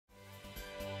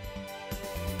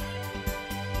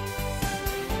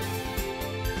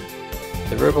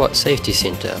The Robot Safety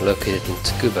Center, located in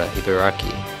Tsukuba,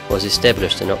 Ibaraki, was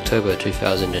established in October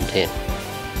 2010.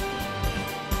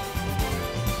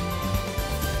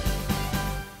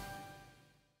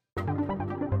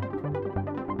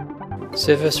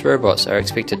 Service robots are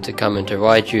expected to come into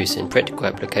wide use in practical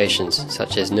applications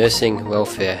such as nursing,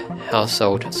 welfare,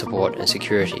 household support and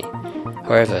security.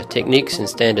 However, techniques and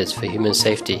standards for human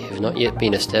safety have not yet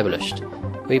been established.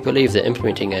 We believe that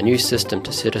implementing a new system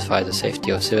to certify the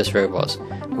safety of service robots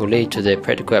will lead to their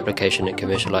practical application and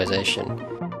commercialization.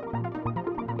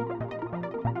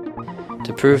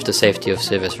 To prove the safety of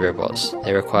service robots,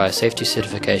 they require safety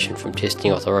certification from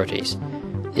testing authorities.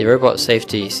 The Robot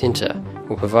Safety Center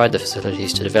will provide the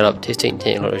facilities to develop testing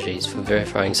technologies for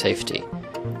verifying safety.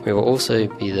 We will also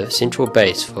be the central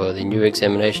base for the new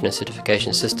examination and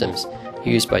certification systems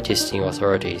used by testing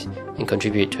authorities and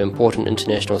contribute to important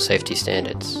international safety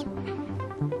standards.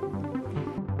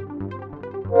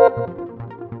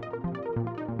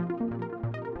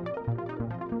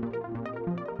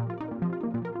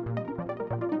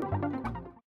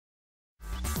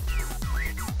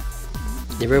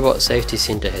 The Robot Safety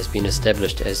Center has been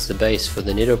established as the base for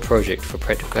the NEDO project for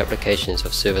practical applications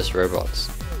of service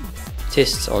robots.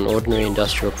 Tests on ordinary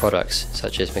industrial products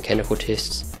such as mechanical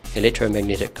tests,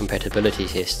 electromagnetic compatibility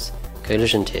tests,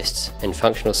 collision tests, and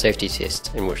functional safety tests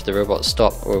in which the robots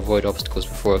stop or avoid obstacles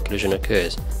before a collision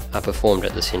occurs are performed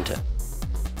at the center.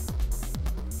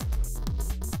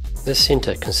 This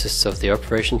center consists of the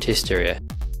Operation Test Area,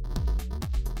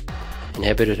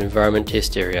 Inhabited Environment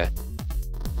Test Area,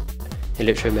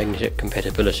 Electromagnetic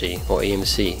Compatibility or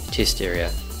EMC Test Area,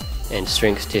 and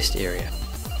Strength Test Area.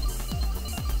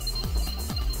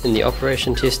 In the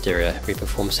Operation Test Area, we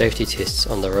perform safety tests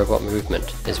on the robot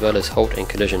movement as well as halt and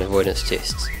collision avoidance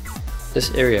tests.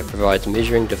 This area provides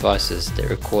measuring devices that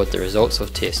record the results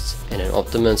of tests and an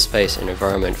optimum space and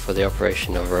environment for the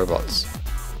operation of robots.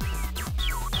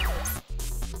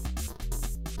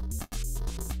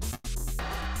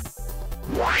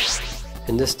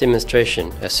 In this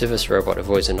demonstration, a service robot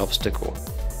avoids an obstacle.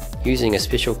 Using a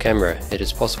special camera, it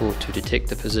is possible to detect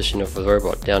the position of the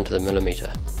robot down to the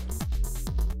millimeter.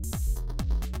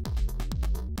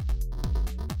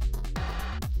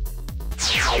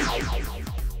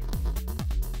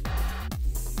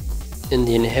 In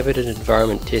the Inhabited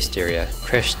Environment Test Area,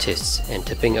 crash tests and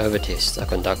tipping over tests are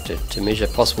conducted to measure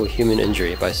possible human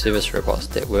injury by service robots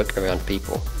that work around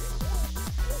people.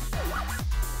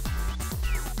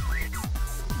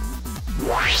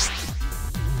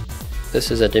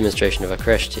 This is a demonstration of a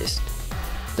crash test.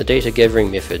 The data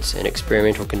gathering methods and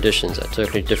experimental conditions are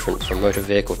totally different from motor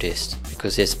vehicle tests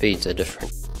because their speeds are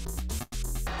different.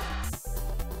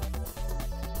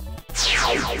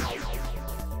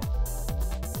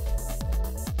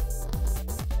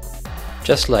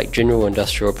 Just like general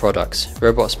industrial products,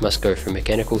 robots must go through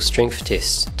mechanical strength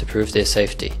tests to prove their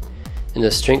safety. In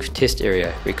the strength test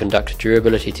area, we conduct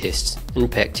durability tests,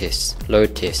 impact tests,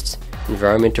 load tests,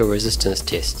 environmental resistance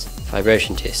tests,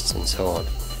 vibration tests, and so on.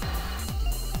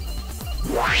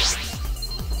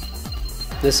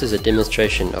 This is a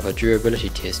demonstration of a durability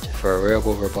test for a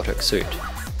wearable robotic suit.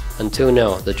 Until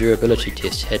now, the durability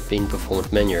test had been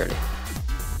performed manually.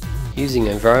 Using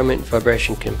environment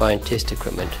vibration combined test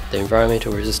equipment, the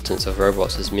environmental resistance of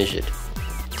robots is measured.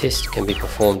 Tests can be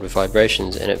performed with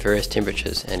vibrations and at various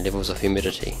temperatures and levels of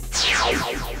humidity.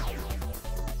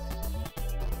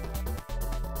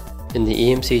 In the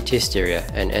EMC test area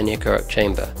and anechoic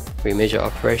chamber, we measure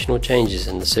operational changes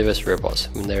in the service robots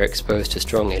when they are exposed to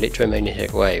strong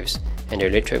electromagnetic waves and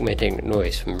electromagnetic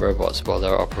noise from robots while they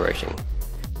are operating.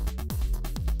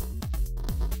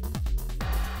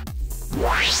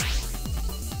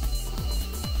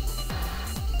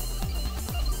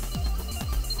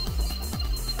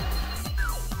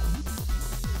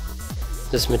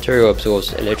 This material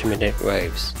absorbs electromagnetic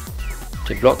waves.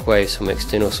 To block waves from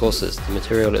external sources, the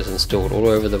material is installed all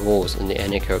over the walls in the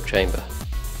anechoic chamber.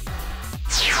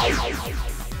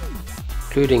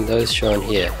 Including those shown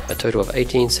here, a total of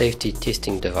 18 safety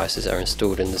testing devices are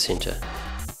installed in the center.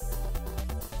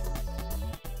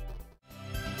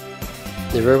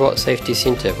 The Robot Safety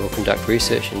Center will conduct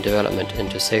research and development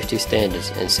into safety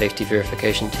standards and safety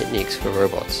verification techniques for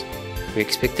robots. We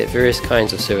expect that various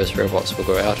kinds of service robots will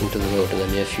go out into the world in the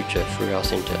near future through our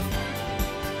center.